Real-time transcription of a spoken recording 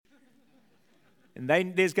And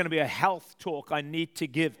then there's going to be a health talk I need to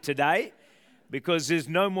give today because there's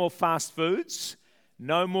no more fast foods,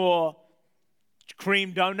 no more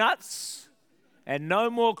cream donuts, and no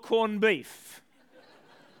more corned beef.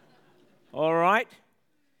 All right?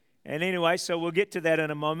 And anyway, so we'll get to that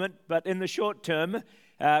in a moment. But in the short term,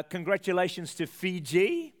 congratulations to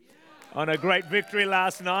Fiji on a great victory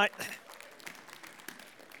last night.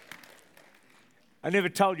 I never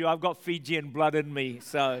told you I've got Fijian blood in me,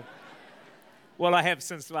 so, well, I have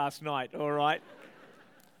since last night, all right?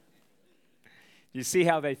 You see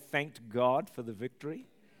how they thanked God for the victory?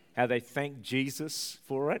 How they thanked Jesus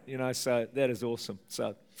for it? So that is awesome.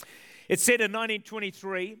 So it said in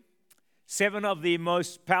 1923, 7 of the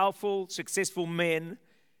most powerful, successful men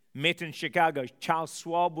met in Chicago. Charles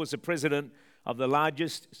Schwab was the president of the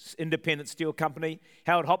largest independent steel company.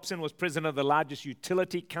 Howard Hobson was president of the largest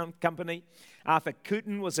utility company. Arthur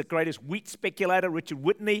Cutten was the greatest wheat speculator. Richard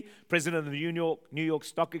Whitney, president of the New York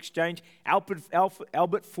Stock Exchange.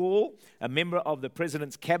 Albert Fall, a member of the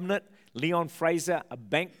president's cabinet. Leon Fraser, a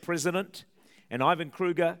bank president. And Ivan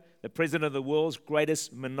Kruger, the president of the world's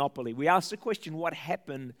greatest monopoly. We asked the question, what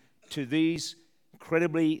happened to these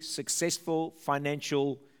incredibly successful,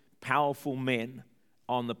 financial, powerful men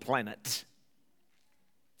on the planet?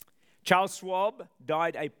 Charles Schwab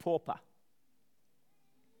died a pauper.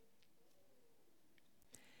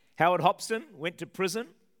 Howard Hobson went to prison.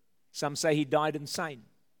 Some say he died insane.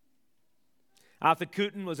 Arthur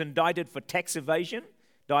Cutten was indicted for tax evasion,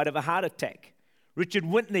 died of a heart attack. Richard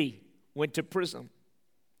Whitney went to prison.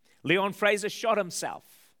 Leon Fraser shot himself.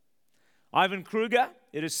 Ivan Kruger,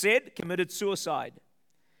 it is said, committed suicide.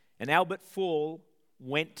 And Albert Fall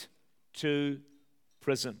went to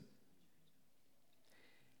prison.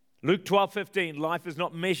 Luke 12:15, life is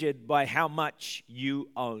not measured by how much you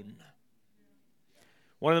own.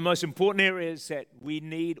 One of the most important areas that we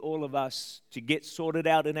need all of us to get sorted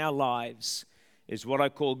out in our lives is what I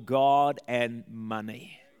call God and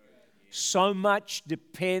money. So much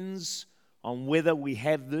depends on whether we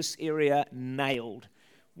have this area nailed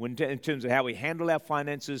in terms of how we handle our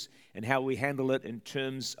finances and how we handle it in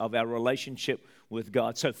terms of our relationship with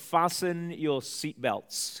God. So fasten your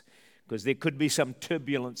seatbelts because there could be some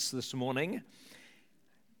turbulence this morning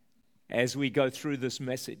as we go through this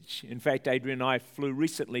message. In fact, Adrian and I flew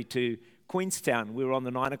recently to Queenstown. We were on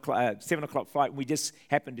the 7 o'clock flight. We just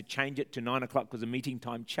happened to change it to 9 o'clock because the meeting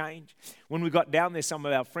time changed. When we got down there, some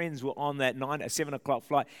of our friends were on that 7 o'clock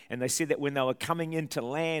flight, and they said that when they were coming into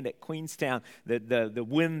land at Queenstown, the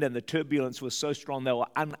wind and the turbulence was so strong they were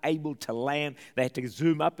unable to land. They had to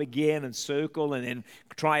zoom up again and circle and then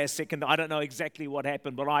try a second. I don't know exactly what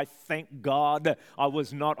happened, but I thank God I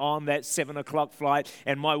was not on that 7 o'clock flight,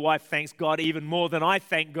 and my wife thanks God even more than I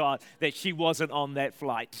thank God that she wasn't on that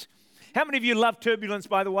flight. How many of you love turbulence,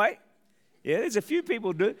 by the way? Yeah, there's a few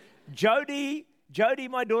people do. Jody,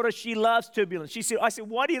 my daughter, she loves turbulence. I said,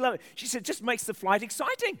 why do you love it? She said, it just makes the flight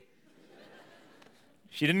exciting.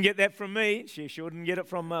 She didn't get that from me. She sure didn't get it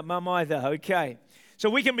from Mum either. Okay. So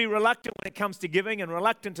we can be reluctant when it comes to giving and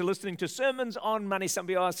reluctant to listening to sermons on money. Some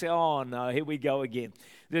people say, oh no, here we go again.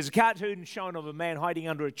 There's a cartoon shown of a man hiding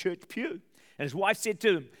under a church pew. And his wife said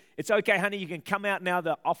to him, it's okay, honey, you can come out now.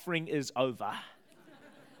 The offering is over.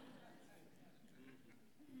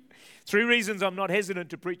 3 reasons I'm not hesitant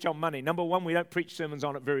to preach on money. Number 1, we don't preach sermons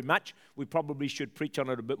on it very much. We probably should preach on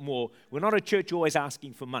it a bit more. We're not a church always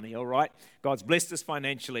asking for money, all right? God's blessed us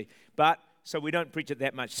financially, but so we don't preach it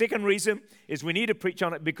that much. Second reason is we need to preach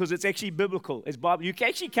on it because it's actually biblical. It's Bible. You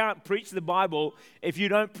actually can't preach the Bible if you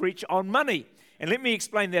don't preach on money. And let me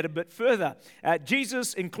explain that a bit further.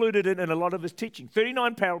 Jesus included it in a lot of his teaching.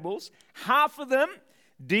 39 parables. Half of them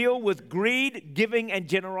deal with greed, giving, and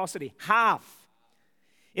generosity. Half.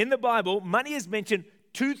 In the Bible, money is mentioned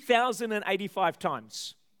 2,085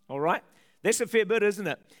 times, all right? That's a fair bit, isn't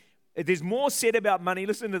it? There's more said about money,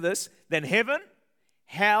 listen to this, than heaven,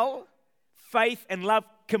 hell, faith, and love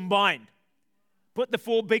combined. Put the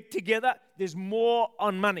 4 big together, there's more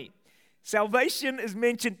on money. Salvation is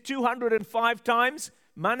mentioned 205 times,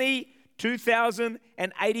 money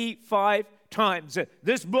 2,085 times.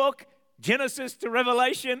 This book, Genesis to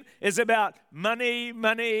Revelation, is about money,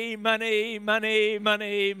 money, money, money,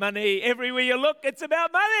 money, money. Everywhere you look, it's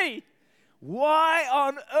about money. Why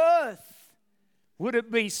on earth would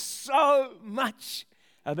it be so much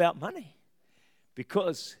about money?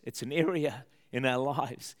 Because it's an area in our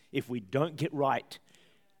lives, if we don't get right,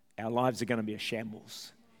 our lives are going to be a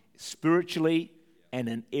shambles. Spiritually and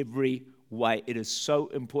in every way. It is so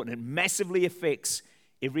important. It massively affects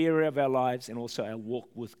every area of our lives and also our walk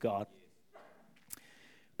with God.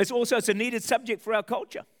 It's a needed subject for our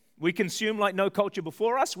culture. We consume like no culture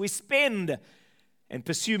before us. We spend and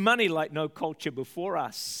pursue money like no culture before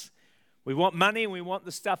us. We want money and we want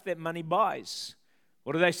the stuff that money buys.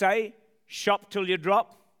 What do they say? Shop till you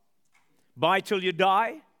drop, buy till you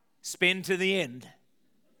die, spend to the end.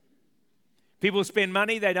 People spend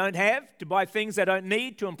money they don't have to buy things they don't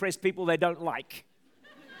need to impress people they don't like.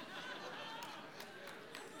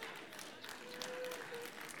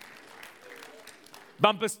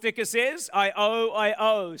 Bumper sticker says, I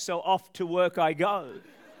owe, so off to work I go.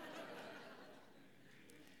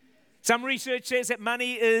 Some research says that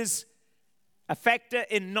money is a factor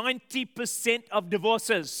in 90% of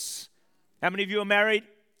divorces. How many of you are married?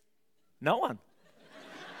 No one.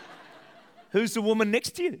 Who's the woman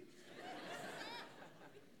next to you?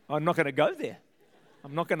 I'm not going to go there.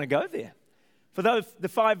 I'm not going to go there. For those, the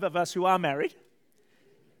 5 of us who are married,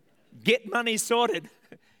 get money sorted.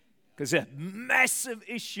 Because it's a massive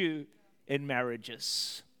issue in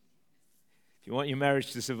marriages. If you want your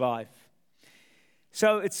marriage to survive.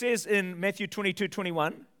 So it says in Matthew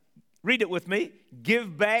 22:21, read it with me,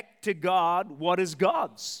 give back to God what is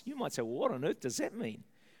God's. You might say, well, what on earth does that mean?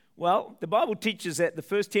 Well, the Bible teaches that the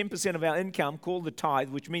first 10% of our income, called the tithe,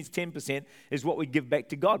 which means 10%, is what we give back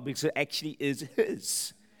to God because it actually is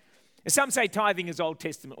His. And some say tithing is Old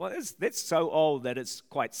Testament. Well, that's so old that it's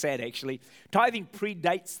quite sad, actually. Tithing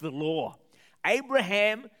predates the law.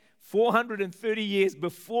 Abraham, 430 years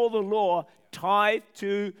before the law, tithed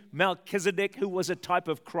to Melchizedek, who was a type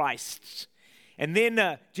of Christ. And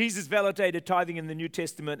then Jesus validated tithing in the New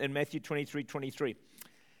Testament in Matthew 23:23.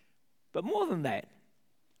 But more than that,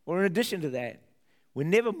 or in addition to that, we're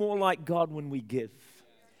never more like God when we give.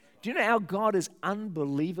 Do you know our God is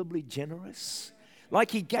unbelievably generous?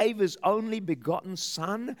 Like He gave His only begotten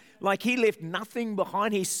Son, like He left nothing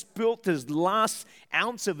behind. He spilt His last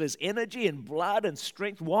ounce of His energy and blood and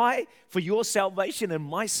strength. Why? For your salvation and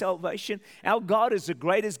my salvation. Our God is the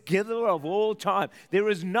greatest giver of all time. There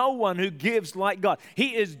is no one who gives like God.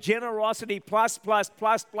 He is generosity plus, plus,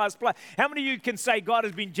 plus, plus, plus. How many of you can say God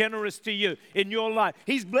has been generous to you in your life?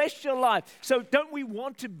 He's blessed your life. So don't we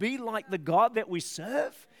want to be like the God that we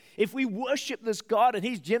serve? If we worship this God and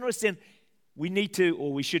He's generous, then we need to,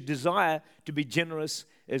 or we should desire to be generous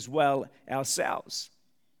as well ourselves.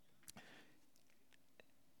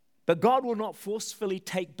 But God will not forcefully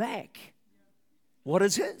take back what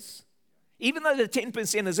is His. Even though the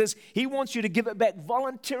 10% is His, He wants you to give it back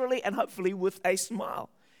voluntarily and hopefully with a smile.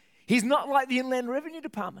 He's not like the Inland Revenue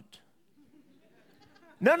Department.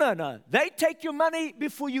 No. They take your money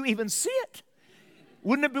before you even see it.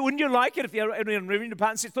 Wouldn't you like it if the revenue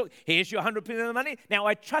department says, look, here's your 100% of the money. Now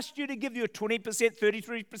I trust you to give you a 20%,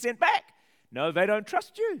 33% back. No, they don't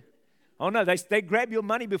trust you. Oh no, they grab your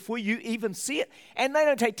money before you even see it. And they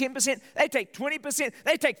don't take 10%, they take 20%,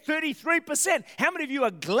 they take 33%. How many of you are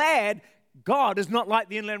glad God is not like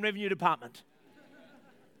the Inland Revenue Department?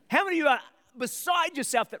 How many of you are beside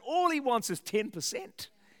yourself that all He wants is 10%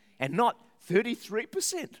 and not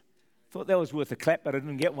 33%? Thought that was worth a clap, but I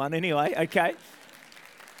didn't get one anyway, okay.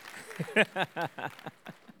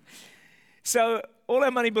 So all our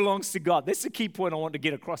money belongs to God. That's the key point I want to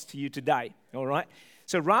get across to you today, all right?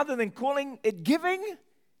 So rather than calling it giving,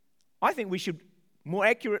 I think we should, more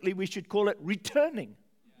accurately, we should call it returning.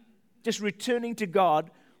 Just returning to God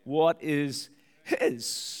what is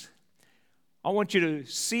His. I want you to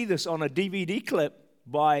see this on a DVD clip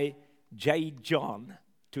by J. John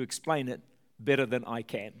to explain it better than I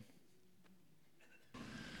can.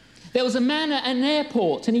 There was a man at an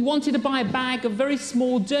airport and he wanted to buy a bag of very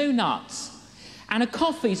small donuts and a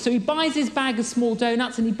coffee. So he buys his bag of small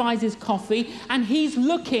donuts and he buys his coffee and he's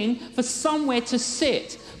looking for somewhere to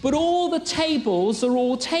sit. But all the tables are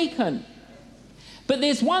all taken. But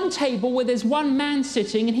there's one table where there's one man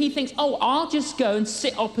sitting and he thinks, oh, I'll just go and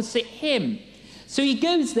sit opposite him. So he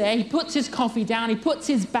goes there, he puts his coffee down, he puts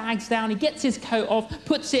his bags down, he gets his coat off,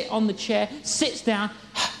 puts it on the chair, sits down,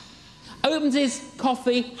 opens his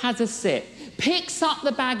coffee, has a sip, picks up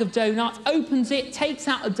the bag of donuts, opens it, takes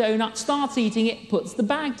out a donut, starts eating it, puts the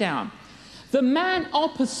bag down. The man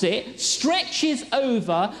opposite stretches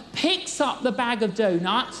over, picks up the bag of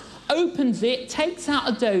donuts, opens it, takes out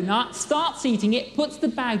a donut, starts eating it, puts the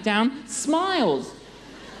bag down, smiles.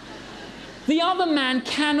 The other man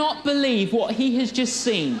cannot believe what he has just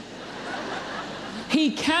seen.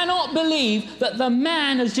 He cannot believe that the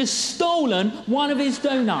man has just stolen one of his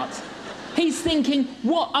donuts. He's thinking,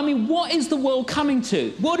 what is the world coming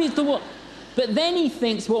to? What is the world? But then he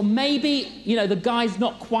thinks, well, maybe, the guy's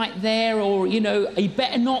not quite there, or, he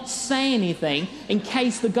better not say anything in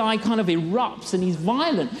case the guy kind of erupts and he's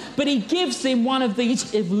violent. But he gives him one of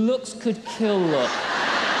these, if looks could kill look.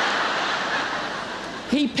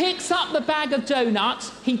 He picks up the bag of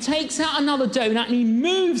donuts, he takes out another donut and he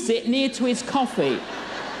moves it near to his coffee,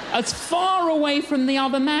 as far away from the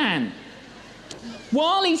other man.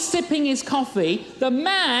 While he's sipping his coffee, the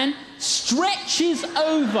man stretches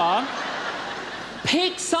over,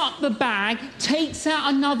 picks up the bag, takes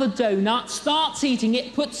out another donut, starts eating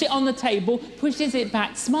it, puts it on the table, pushes it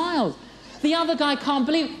back, smiles. The other guy can't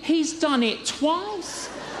believe it. He's done it twice.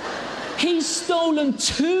 He's stolen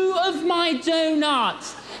 2 of my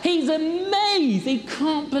donuts. He's amazed. He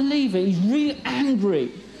can't believe it. He's really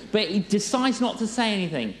angry. But he decides not to say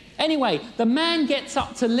anything. Anyway, the man gets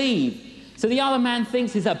up to leave. So the other man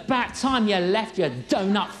thinks it's about time you left, you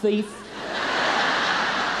donut thief.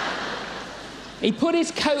 He put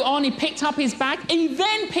his coat on, he picked up his bag. He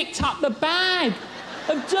then picked up the bag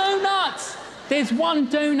of donuts. There's 1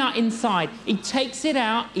 donut inside. He takes it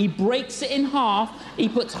out, he breaks it in half, he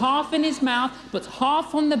puts half in his mouth, puts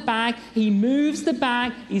half on the bag, he moves the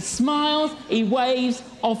bag, he smiles, he waves,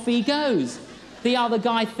 off he goes. The other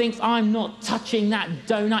guy thinks, I'm not touching that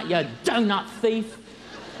donut, you donut thief.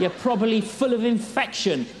 You're probably full of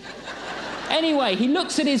infection. Anyway, he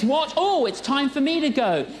looks at his watch. Oh, it's time for me to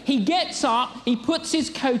go. He gets up, he puts his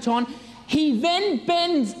coat on. He then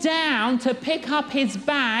bends down to pick up his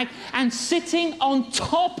bag, and sitting on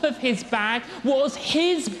top of his bag was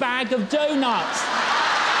his bag of donuts.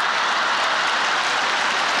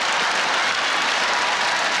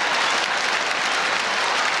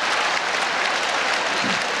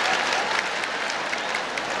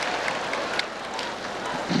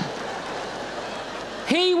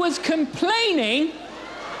 He was complaining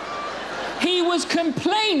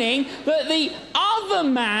that the other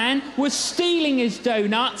man was stealing his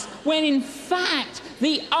donuts, when in fact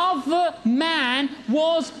the other man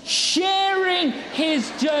was sharing his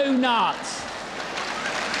donuts.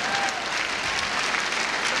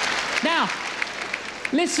 Now,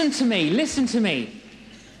 listen to me.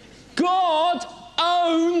 God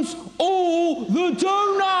owns all the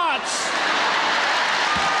donuts.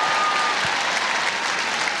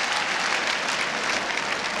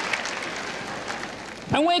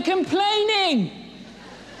 And we're complaining,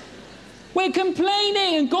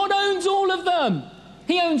 and God owns all of them.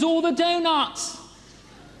 He owns all the donuts.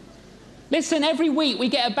 Listen, every week we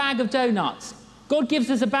get a bag of donuts. God gives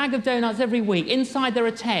us a bag of donuts every week. Inside there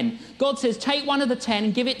are 10. God says, take one of the 10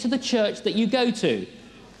 and give it to the church that you go to.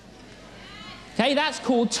 Okay, that's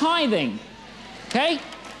called tithing. Okay?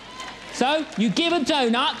 So you give a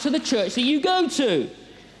donut to the church that you go to.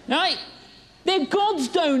 Right? They're God's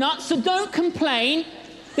donuts, so don't complain.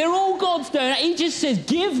 They're all God's donuts. He just says,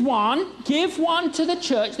 give one to the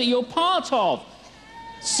church that you're part of.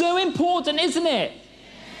 So important, isn't it?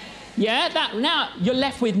 Yeah, now you're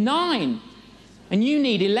left with 9, and you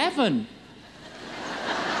need 11.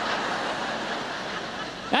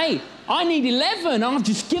 Hey, I need 11, I've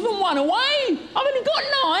just given one away. I've only got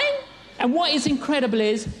 9. And what is incredible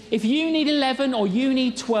is, if you need 11 or you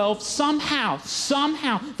need 12, somehow,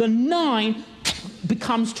 the 9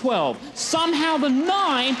 becomes 12. Somehow the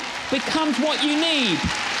 9 becomes what you need.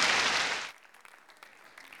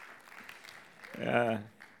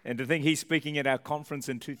 And to think he's speaking at our conference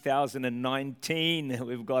in 2019,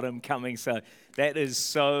 we've got him coming. So that is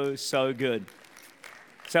so good.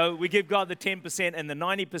 So we give God the 10%, and the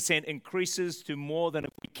 90% increases to more than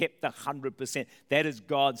if we kept the 100%. That is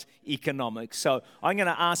God's economics. So I'm going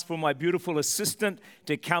to ask for my beautiful assistant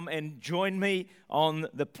to come and join me on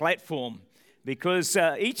the platform, because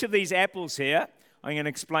each of these apples here, I'm going to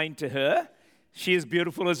explain to her. She is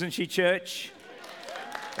beautiful, isn't she, church?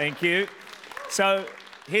 Thank you. So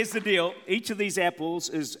here's the deal. Each of these apples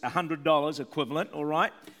is $100 equivalent, all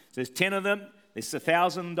right? So there's 10 of them. There's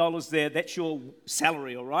 $1,000 there. That's your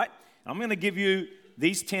salary, all right? I'm going to give you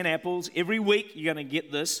these 10 apples. Every week you're going to get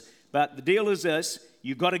this. But the deal is this.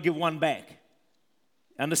 You've got to give one back.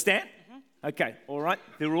 Understand? Mm-hmm. Okay, all right.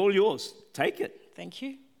 They're all yours. Take it. Thank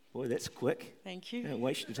you. Boy, that's quick. Thank you. Don't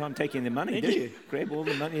waste your time taking the money, do you? Grab all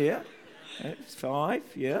the money, yeah. That's 5,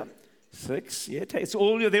 yeah. 6, yeah. It's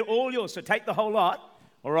all, they're all yours. So take the whole lot,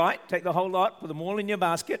 all right? Take the whole lot. Put them all in your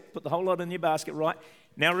basket. Put the whole lot in your basket, right?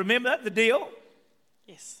 Now remember the deal.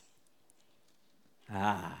 Yes.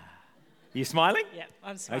 You smiling? Yeah,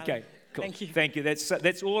 I'm smiling. Okay, cool. Thank you. Thank you.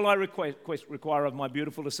 That's all I require of my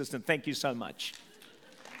beautiful assistant. Thank you so much.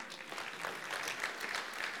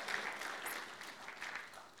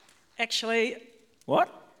 Actually, What?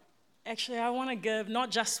 I want to give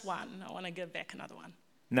not just one. I want to give back another one.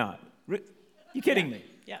 No. You're kidding me?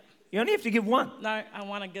 Yeah. You only have to give one. No, I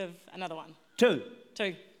want to give another one. 2.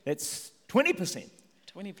 2. That's 20%.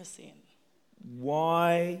 20%.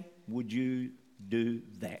 Why would you do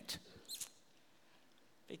that?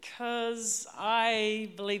 Because I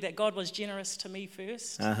believe that God was generous to me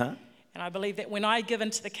first. Uh-huh. And I believe that when I give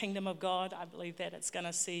into the kingdom of God, I believe that it's going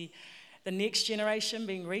to see the next generation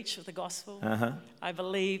being reached with the gospel. Uh-huh. I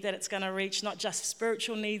believe that it's going to reach not just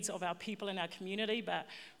spiritual needs of our people in our community, but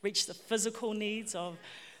reach the physical needs of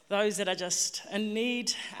those that are just in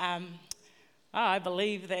need. I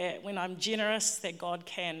believe that when I'm generous, that God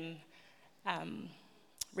can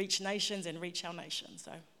reach nations and reach our nation.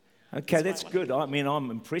 So. Okay, that's good. I mean, I'm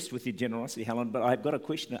impressed with your generosity, Helen, but I've got a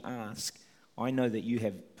question to ask. I know that you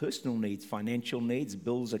have personal needs, financial needs,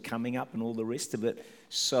 bills are coming up and all the rest of it.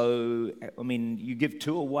 So, I mean, you give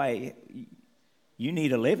 2 away, you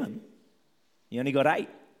need 11. You only got 8.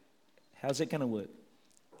 How's that going to work?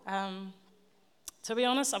 To be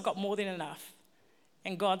honest, I've got more than enough.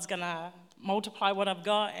 And God's going to multiply what I've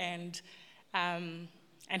got, and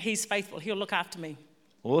He's faithful. He'll look after me.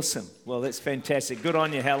 Awesome. Well, that's fantastic. Good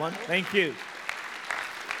on you, Helen. Thank you.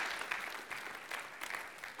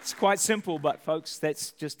 It's quite simple, but folks,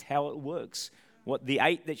 that's just how it works. What the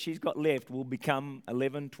 8 that she's got left will become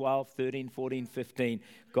 11, 12, 13, 14, 15.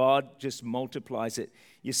 God just multiplies it.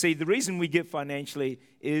 You see, the reason we give financially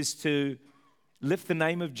is to lift the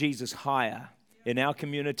name of Jesus higher in our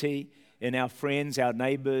community, in our friends, our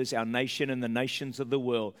neighbors, our nation, and the nations of the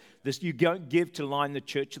world. This, you don't give to line the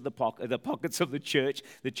church of the pockets of the church.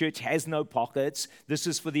 The church has no pockets. This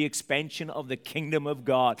is for the expansion of the kingdom of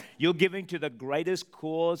God. You're giving to the greatest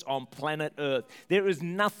cause on planet Earth. There is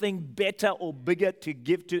nothing better or bigger to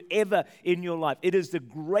give to ever in your life. It is the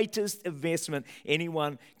greatest investment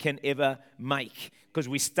anyone can ever make. Because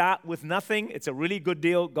we start with nothing. It's a really good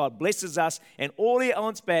deal. God blesses us, and all He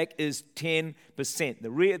owns back is 10%.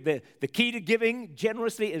 The key to giving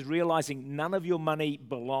generously is realizing none of your money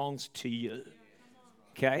belongs to you.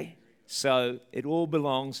 Okay? So it all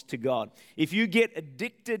belongs to God. If you get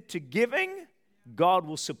addicted to giving, God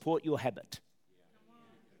will support your habit.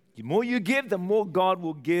 The more you give, the more God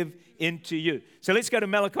will give into you. So let's go to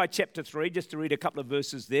Malachi chapter 3, just to read a couple of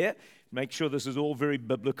verses there. Make sure this is all very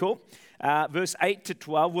biblical. Verse 8 to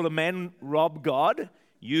 12, will a man rob God?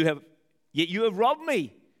 Yet you have robbed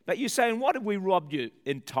me. But you say, and what have we robbed you?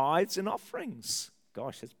 In tithes and offerings.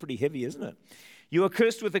 Gosh, that's pretty heavy, isn't it? You are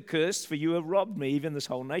cursed with a curse, for you have robbed me, even this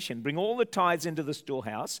whole nation. Bring all the tithes into the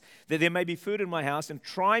storehouse, that there may be food in my house, and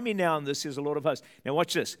try me now in this, says the Lord of hosts. Now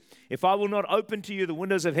watch this. If I will not open to you the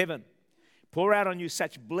windows of heaven, pour out on you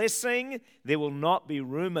such blessing, there will not be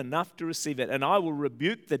room enough to receive it. And I will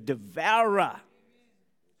rebuke the devourer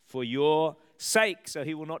for your sake, so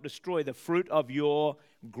he will not destroy the fruit of your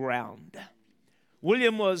ground.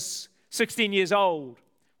 William was 16 years old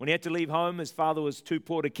when he had to leave home. His father was too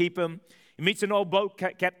poor to keep him. He meets an old boat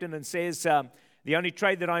captain and says, the only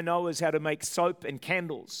trade that I know is how to make soap and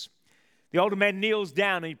candles. The older man kneels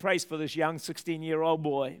down and he prays for this young 16-year-old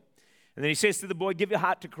boy. And then he says to the boy, give your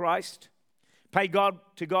heart to Christ. Pay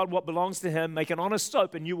to God what belongs to Him. Make an honest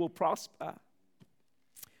soap and you will prosper.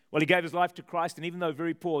 Well, he gave his life to Christ, and even though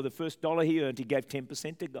very poor, the first dollar he earned, he gave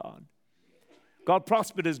 10% to God. God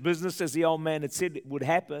prospered his business as the old man had said it would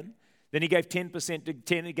happen. Then he gave 10% to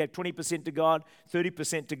 10, he gave 20% to God,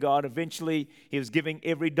 30% to God. Eventually, he was giving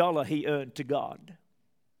every dollar he earned to God.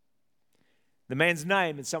 The man's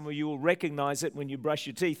name, and some of you will recognize it when you brush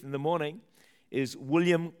your teeth in the morning, is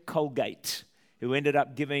William Colgate, who ended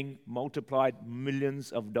up giving multiplied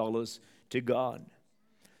millions of dollars to God.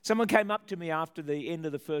 Someone came up to me after the end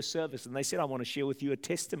of the first service, and they said, I want to share with you a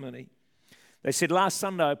testimony. They said, last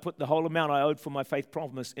Sunday, I put the whole amount I owed for my faith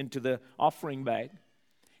promise into the offering bag.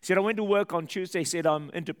 He said, I went to work on Tuesday. He said, I'm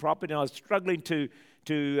into property, and I was struggling to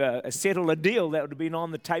settle a deal that would have been on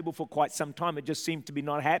the table for quite some time. It just seemed to be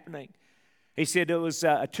not happening. He said it was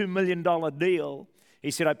a $2 million deal. He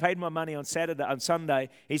said, I paid my money on Sunday.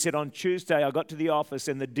 He said, on Tuesday, I got to the office,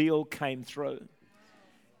 and the deal came through.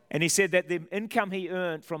 And he said that the income he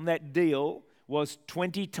earned from that deal was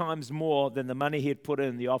 20 times more than the money he had put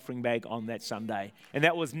in the offering bag on that Sunday. And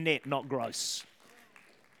that was net, not gross.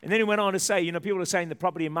 And then he went on to say, people are saying the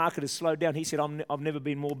property market has slowed down. He said, I've never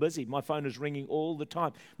been more busy. My phone is ringing all the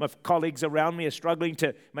time. My colleagues around me are struggling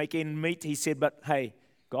to make ends meet. He said, but hey,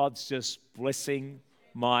 God's just blessing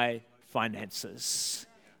my finances.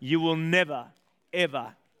 You will never,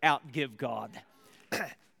 ever outgive God.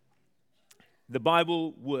 The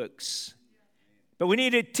Bible works. But we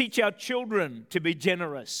need to teach our children to be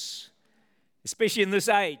generous, especially in this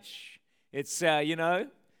age. It's,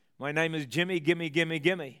 my name is Jimmy, gimme, gimme,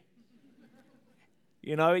 gimme.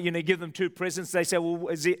 You give them 2 presents. They say, well,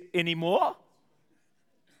 is it any more?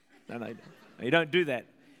 No, you don't do that.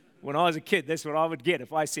 When I was a kid, that's what I would get.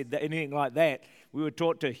 If I said anything like that, we were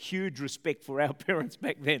taught to huge respect for our parents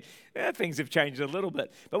back then. Things have changed a little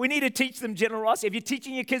bit. But we need to teach them generosity. If you're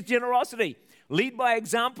teaching your kids generosity, lead by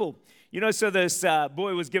example. So this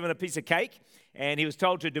boy was given a piece of cake, and he was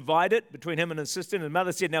told to divide it between him and his sister. And the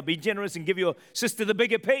mother said, now be generous and give your sister the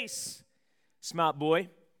bigger piece. Smart boy,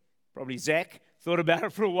 probably Zach, thought about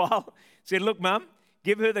it for a while. Said, look, Mum,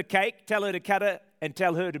 give her the cake, tell her to cut it, and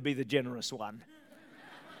tell her to be the generous one.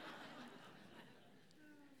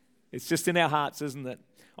 It's just in our hearts, isn't it?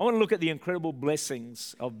 I want to look at the incredible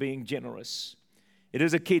blessings of being generous. It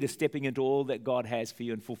is a key to stepping into all that God has for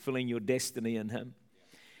you and fulfilling your destiny in Him.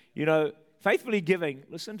 Faithfully giving,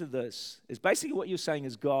 listen to this, is basically what you're saying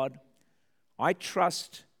is, God, my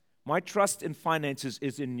trust in finances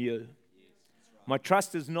is in you. My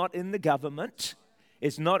trust is not in the government.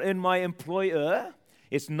 It's not in my employer.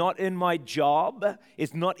 It's not in my job.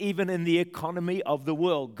 It's not even in the economy of the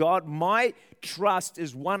world. God, my trust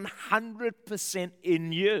is 100%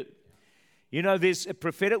 in you. There's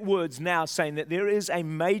prophetic words now saying that there is a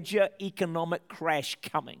major economic crash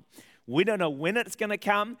coming. We don't know when it's going to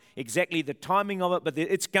come, exactly the timing of it, but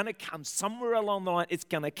it's going to come somewhere along the line. It's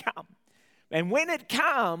going to come. And when it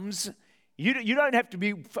comes, you don't have to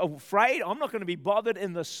be afraid. I'm not going to be bothered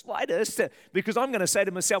in the slightest because I'm going to say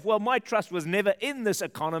to myself, well, my trust was never in this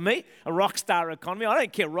economy, a rock star economy. I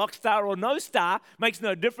don't care, rock star or no star, makes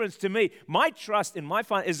no difference to me. My trust in my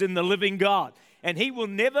finance is in the living God. And He will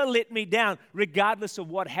never let me down regardless of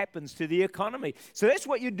what happens to the economy. So that's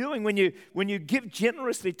what you're doing when you give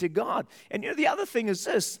generously to God. And the other thing is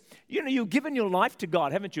this, you've given your life to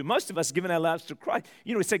God, haven't you? Most of us have given our lives to Christ.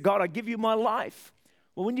 We say, God, I give you my life.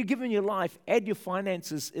 Well, when you're giving your life, add your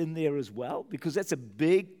finances in there as well, because that's a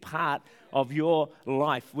big part of your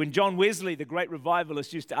life. When John Wesley, the great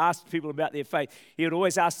revivalist, used to ask people about their faith, he would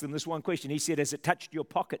always ask them this one question. He said, has it touched your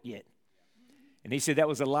pocket yet? And he said that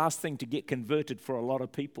was the last thing to get converted for a lot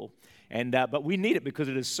of people. But we need it because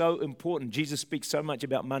it is so important. Jesus speaks so much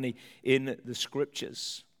about money in the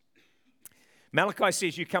Scriptures. Malachi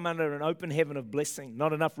says you come under an open heaven of blessing,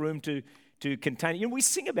 not enough room to contain. We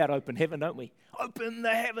sing about open heaven, don't we? Open the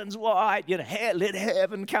heavens wide, let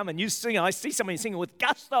heaven come. And you sing it. I see somebody singing with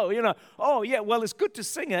gusto, Oh, yeah, well, it's good to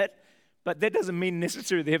sing it, but that doesn't mean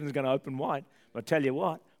necessarily the heaven's going to open wide. But I tell you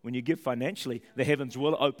what, when you give financially, the heavens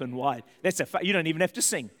will open wide. You don't even have to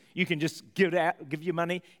sing. You can just give your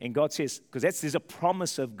money, and God says, because there's a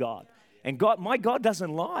promise of God. And my God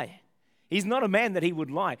doesn't lie. He's not a man that He would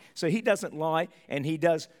lie. So He doesn't lie, and He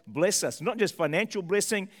does bless us. Not just financial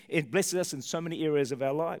blessing, it blesses us in so many areas of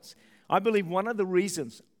our lives. I believe one of the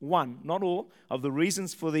reasons, not all, of the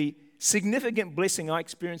reasons for the significant blessing I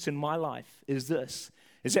experienced in my life is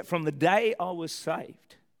that from the day I was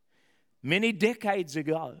saved, many decades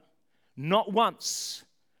ago, not once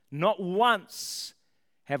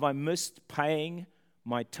have I missed paying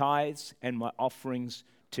my tithes and my offerings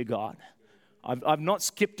to God. I've not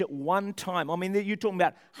skipped it one time. I mean, you're talking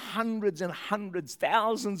about hundreds and hundreds,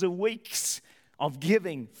 thousands of weeks of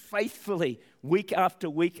giving faithfully week after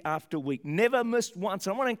week after week. Never missed once.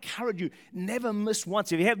 And I want to encourage you, never miss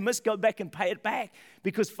once. If you have missed, go back and pay it back,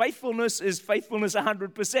 because faithfulness is faithfulness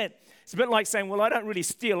 100%. It's a bit like saying, well, I don't really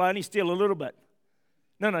steal. I only steal a little bit.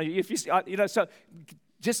 No, if you, so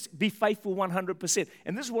just be faithful 100%.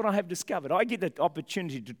 And this is what I have discovered. I get the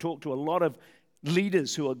opportunity to talk to a lot of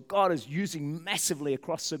leaders who God is using massively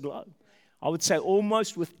across the globe. I would say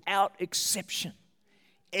almost without exception,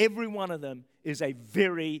 every one of them is a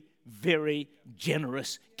very, very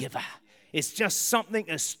generous giver. It's just something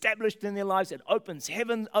established in their lives. It opens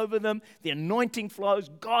heaven over them. The anointing flows.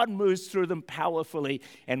 God moves through them powerfully.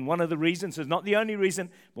 And one of the reasons is not the only reason,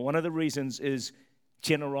 but one of the reasons is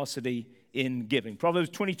generosity in giving. Proverbs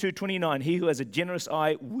 22:29, he who has a generous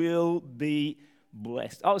eye will be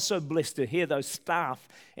blessed. I was so blessed to hear those staff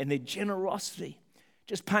and their generosity.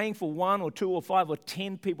 Just paying for 1 or 2 or 5 or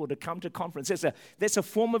 10 people to come to conference. That's a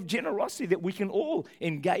form of generosity that we can all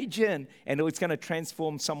engage in, and it's going to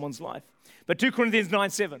transform someone's life. But 2 Corinthians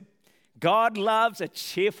 9:7, God loves a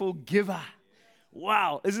cheerful giver.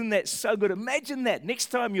 Wow, isn't that so good? Imagine that. Next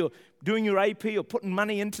time you're doing your AP or putting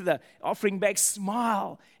money into the offering bag,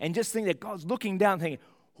 smile and just think that God's looking down thinking,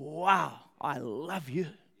 wow, I love you.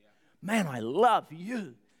 Man, I love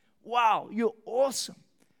you. Wow, you're awesome.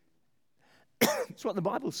 That's what the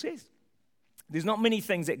Bible says. There's not many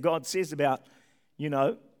things that God says about,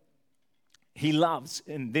 He loves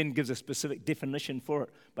and then gives a specific definition for it,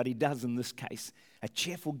 but He does in this case. A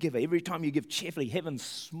cheerful giver. Every time you give cheerfully, heaven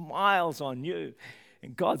smiles on you.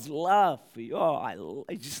 And God's love for you,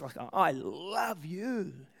 it's just like, I love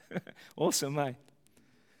you. Awesome, mate.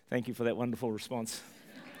 Thank you for that wonderful response.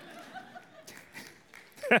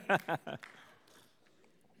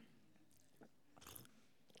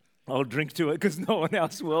 I'll drink to it because no one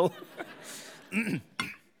else will.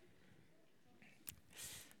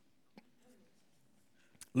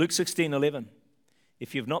 Luke 16:11.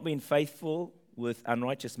 If you've not been faithful with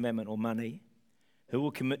unrighteous mammon or money, who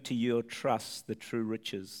will commit to your trust the true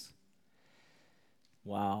riches?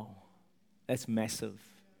 Wow, that's massive.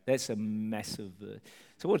 That's a massive.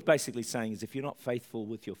 So what it's basically saying is if you're not faithful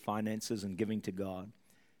with your finances and giving to God,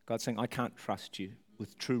 God's saying, I can't trust you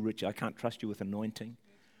with true riches. I can't trust you with anointing.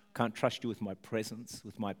 I can't trust you with my presence,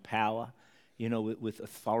 with my power, with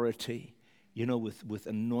authority, with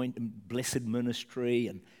blessed ministry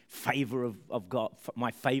and favor of God, my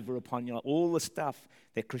favor upon you, all the stuff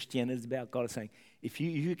that Christianity is about. God is saying, if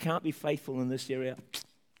you can't be faithful in this area,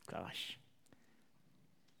 gosh.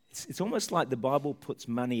 It's almost like the Bible puts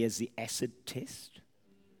money as the acid test.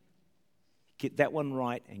 Get that one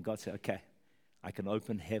right, and God said, okay, I can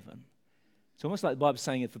open heaven. It's almost like the Bible's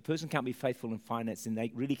saying if a person can't be faithful in finance, then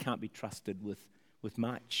they really can't be trusted with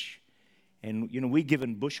much. And, we give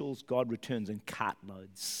in bushels, God returns in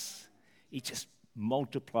cartloads. He just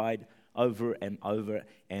multiplied over and over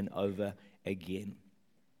and over again.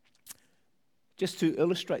 Just to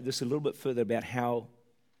illustrate this a little bit further about how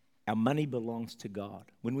our money belongs to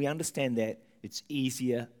God. When we understand that, it's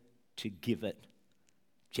easier to give it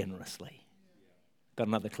generously. Got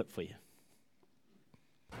another clip for you.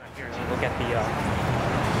 Here, we'll get the...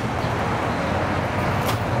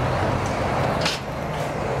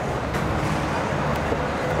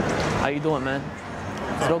 How you doing, man?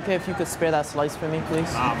 Is it okay if you could spare that slice for me,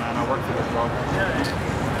 please? Nah, man, I work for this, bro.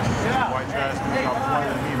 White trash, you got more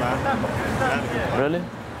than me, man. Really?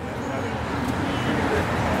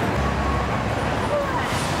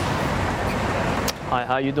 Hi,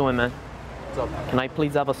 how you doing, man? What's up? Can I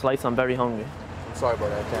please have a slice? I'm very hungry. I'm sorry,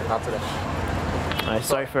 brother. I can't. Not today. All right,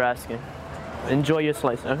 sorry for asking. Enjoy your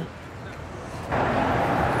slice, huh?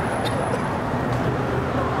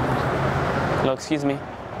 Hello, excuse me.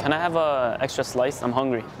 Can I have a extra slice? I'm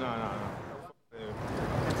hungry. No.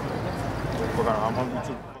 I'm hungry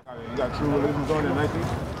too. You got true religions on there, Nike?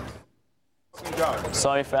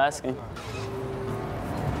 Sorry for asking.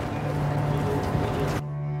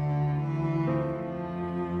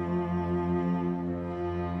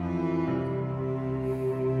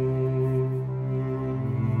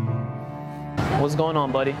 What's going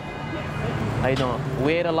on, buddy? How you doing?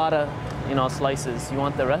 We ate a lot of, slices. You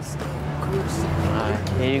want the rest? Of course. All right,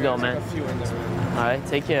 here you go, man. A few in there, man. All right,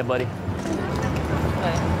 take care, buddy.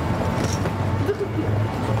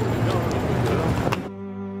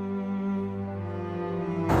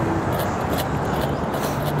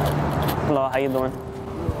 Hello, how you doing?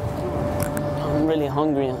 I'm really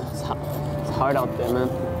hungry. It's hard out there, man.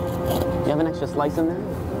 You have an extra slice in there?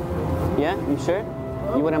 Yeah, you sure?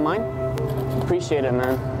 You wouldn't mind? Appreciate it,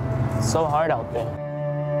 man. It's so hard out there.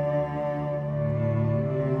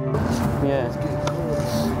 Yeah.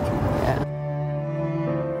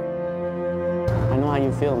 I know how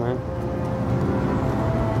you feel, man.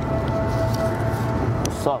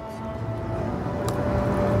 It sucks.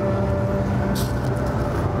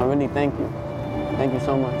 I really thank you. Thank you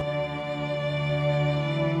so much.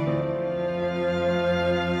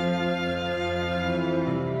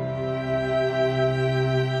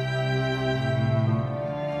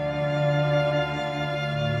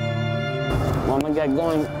 Well, I'm gonna get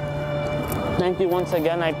going. Thank you once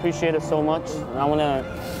again. I appreciate it so much. I wanna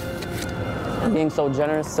being so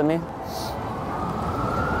generous to me.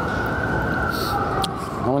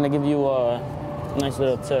 I wanna give you a nice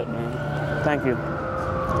little tip, man. Thank you.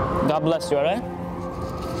 God bless you, all right?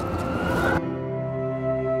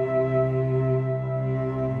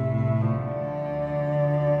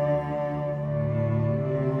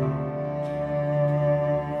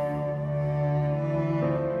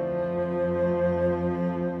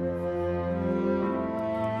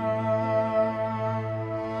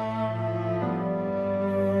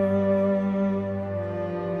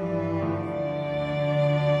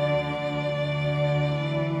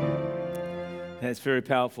 That's very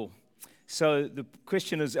powerful. So the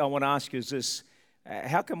question is, I want to ask you is this,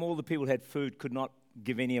 how come all the people who had food could not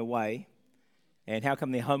give any away? And how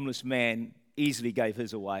come the homeless man easily gave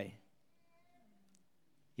his away?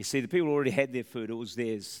 You see, the people already had their food. It was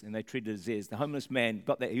theirs, and they treated it as theirs. The homeless man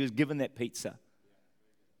got that. He was given that pizza.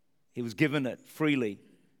 He was given it freely.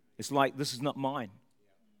 It's like, this is not mine.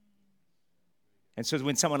 And so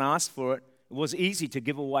when someone asked for it, it was easy to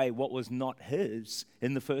give away what was not his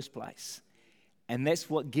in the first place. And that's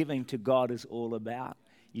what giving to God is all about.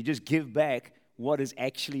 You just give back what is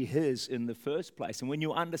actually his in the first place. And when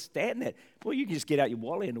you understand that, well, you can just get out your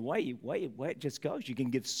wallet and away it just goes. You can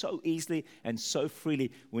give so easily and so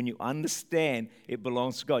freely when you understand it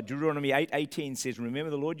belongs to God. Deuteronomy 8:18 says, remember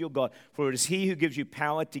the Lord your God, for it is he who gives you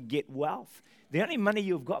power to get wealth. The only money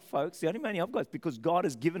you've got, folks, the only money I've got is because God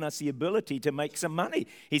has given us the ability to make some money.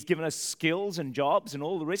 He's given us skills and jobs and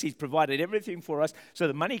all the rest. He's provided everything for us, so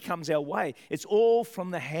the money comes our way. It's all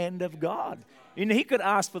from the hand of God. You know, he could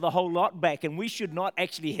ask for the whole lot back, and we should not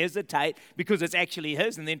actually hesitate because it's actually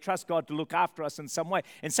his, and then trust God to look after us in some way.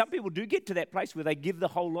 And some people do get to that place where they give the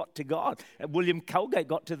whole lot to God. William Colgate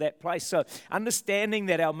got to that place. So understanding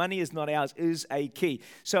that our money is not ours is a key.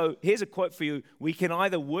 So here's a quote for you. We can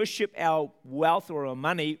either worship our wealth or our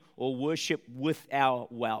money, or worship with our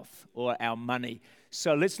wealth or our money.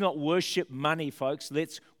 So let's not worship money, folks.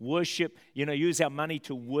 Let's worship, use our money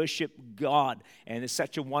to worship God. And it's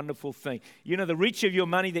such a wonderful thing. The reach of your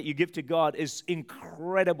money that you give to God is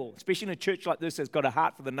incredible, especially in a church like this that's got a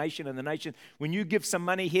heart for the nation and the nation. When you give some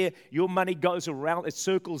money here, your money goes around, it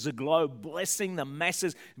circles the globe, blessing the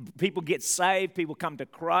masses. People get saved, people come to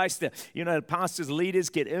Christ. Pastors, leaders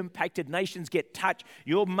get impacted, nations get touched.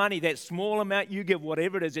 Your money, that small amount you give,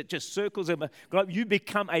 whatever it is, it just circles the globe. You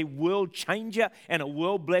become a world changer and a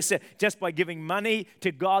world blesser just by giving money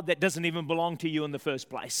to God that doesn't even belong to you in the first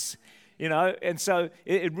place. And so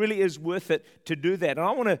it really is worth it to do that. And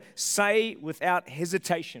I want to say without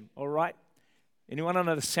hesitation, all right? Anyone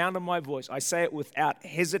under the sound of my voice, I say it without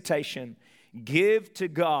hesitation. Give to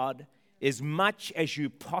God as much as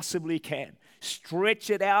you possibly can.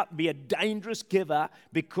 Stretch it out, be a dangerous giver,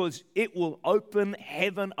 because it will open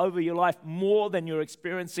heaven over your life more than you're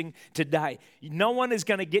experiencing today. No one is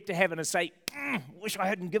going to get to heaven and say, wish I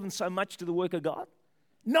hadn't given so much to the work of God.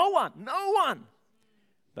 No one.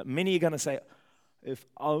 But many are going to say, if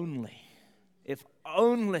only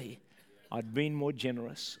I'd been more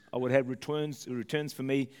generous, I would have returns for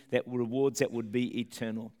me, rewards that would be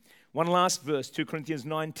eternal. One last verse, 2 Corinthians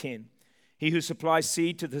 9:10. He who supplies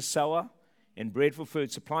seed to the sower and bread for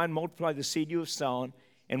food, supply and multiply the seed you have sown,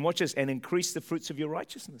 and watch this, and increase the fruits of your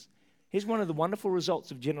righteousness. Here's one of the wonderful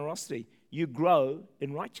results of generosity. You grow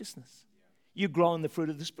in righteousness. You grow in the fruit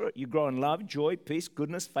of the Spirit. You grow in love, joy, peace,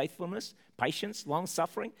 goodness, faithfulness, patience,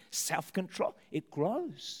 long-suffering, self-control. It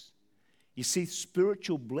grows. You see,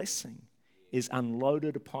 spiritual blessing is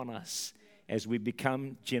unloaded upon us as we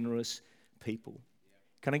become generous people.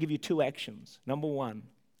 Can I give you 2 actions? Number 1,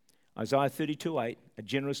 Isaiah 32:8, a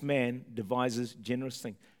generous man devises generous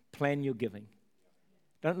things. Plan your giving.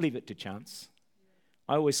 Don't leave it to chance.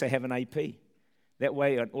 I always say have an AP. That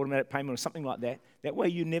way, an automatic payment or something like that. That way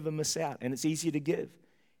you never miss out, and it's easier to give.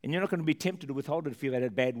 And you're not going to be tempted to withhold it if you've had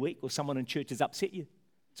a bad week or someone in church has upset you.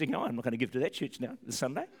 So I'm not going to give to that church now this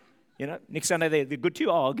Sunday. Next Sunday they're good to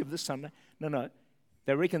you. Oh, I'll give this Sunday. No.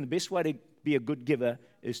 They reckon the best way to be a good giver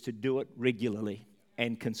is to do it regularly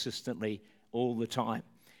and consistently all the time.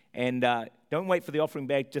 And don't wait for the offering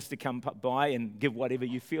bag just to come by and give whatever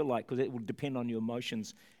you feel like, because it will depend on your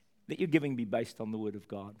emotions. Let your giving be based on the Word of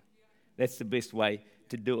God. That's the best way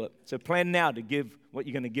to do it. So plan now to give what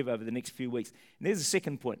you're going to give over the next few weeks. And there's the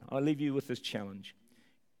second point. I'll leave you with this challenge.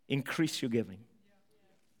 Increase your giving.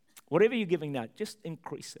 Whatever you're giving now, just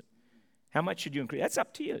increase it. How much should you increase? That's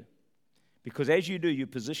up to you. Because as you do, you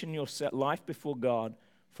position your life before God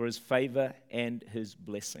for His favor and His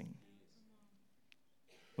blessing.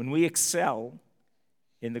 When we excel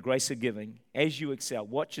in the grace of giving, as you excel,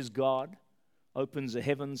 watch as God opens the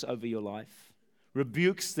heavens over your life,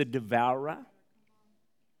 rebukes the devourer.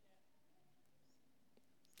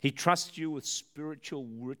 He trusts you with spiritual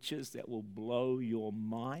riches that will blow your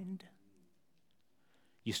mind.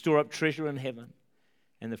 You store up treasure in heaven,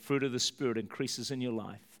 and the fruit of the Spirit increases in your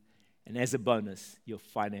life. And as a bonus, your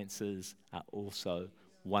finances are also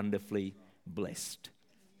wonderfully blessed.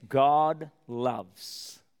 God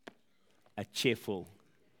loves a cheerful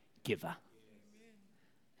giver.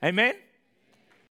 Amen?